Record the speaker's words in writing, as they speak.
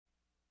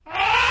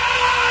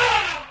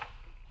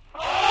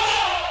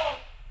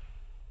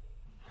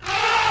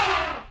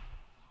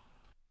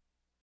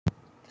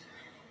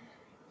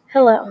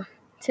Hello.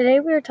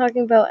 Today we are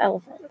talking about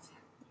elephants.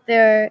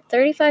 There are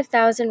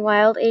 35,000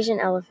 wild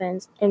Asian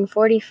elephants and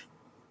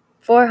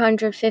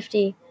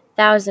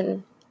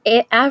 450,000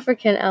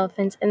 African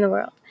elephants in the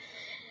world.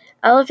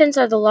 Elephants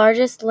are the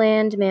largest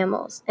land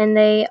mammals, and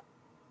they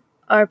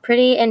are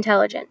pretty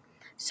intelligent.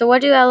 So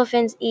what do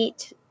elephants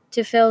eat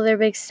to fill their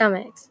big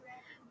stomachs?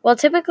 Well,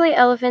 typically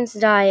elephants'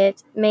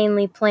 diet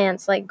mainly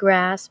plants like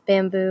grass,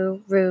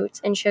 bamboo,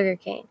 roots, and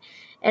sugarcane,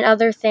 and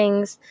other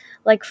things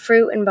like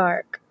fruit and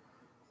bark.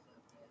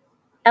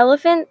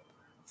 Elephant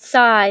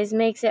size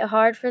makes it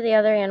hard for the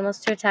other animals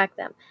to attack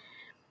them.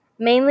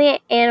 Mainly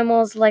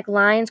animals like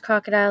lions,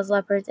 crocodiles,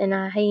 leopards, and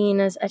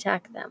hyenas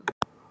attack them.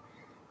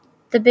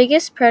 The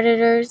biggest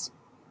predators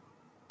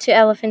to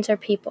elephants are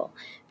people.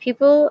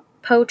 People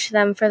poach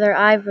them for their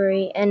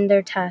ivory and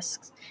their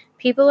tusks.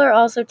 People are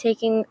also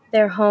taking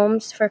their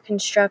homes for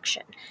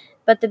construction.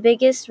 But the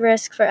biggest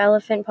risk for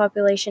elephant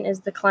population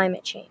is the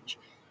climate change.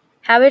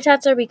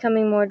 Habitats are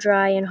becoming more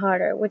dry and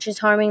harder, which is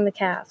harming the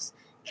calves.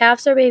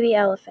 Calves are baby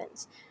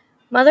elephants.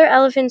 Mother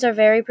elephants are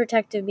very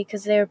protective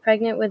because they are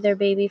pregnant with their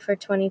baby for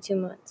 22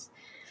 months.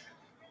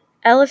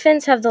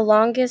 Elephants have the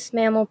longest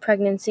mammal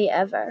pregnancy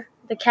ever.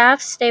 The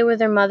calves stay with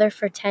their mother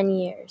for 10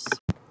 years.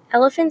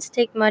 Elephants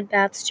take mud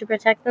baths to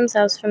protect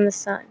themselves from the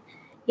sun.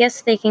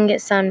 Yes, they can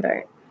get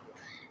sunburned.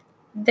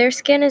 Their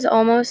skin is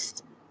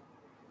almost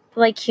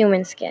like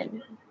human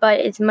skin, but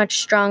it's much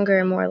stronger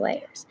and more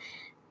layers.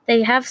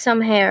 They have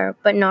some hair,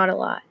 but not a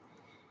lot.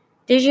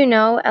 Did you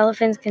know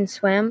elephants can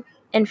swim?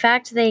 In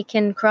fact, they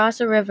can cross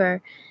a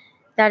river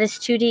that is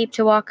too deep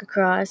to walk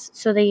across,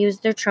 so they use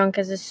their trunk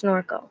as a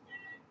snorkel.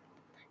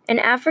 An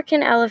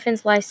African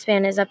elephant's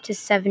lifespan is up to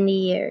 70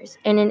 years,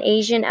 and an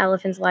Asian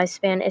elephant's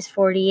lifespan is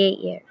 48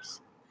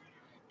 years.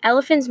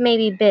 Elephants may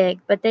be big,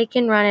 but they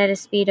can run at a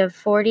speed of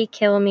 40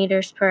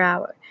 kilometers per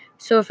hour.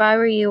 So if I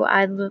were you,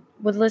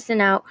 would listen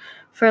out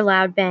for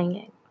loud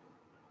banging.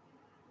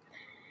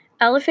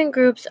 Elephant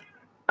groups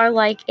are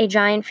like a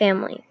giant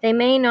family. They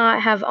may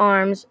not have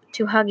arms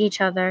to hug each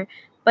other,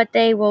 but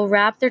they will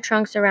wrap their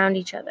trunks around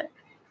each other.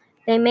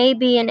 They may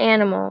be an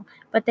animal,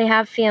 but they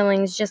have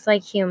feelings just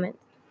like humans.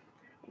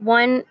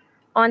 On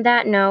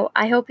that note,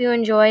 I hope you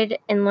enjoyed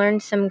and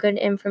learned some good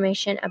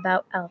information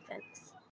about elephants.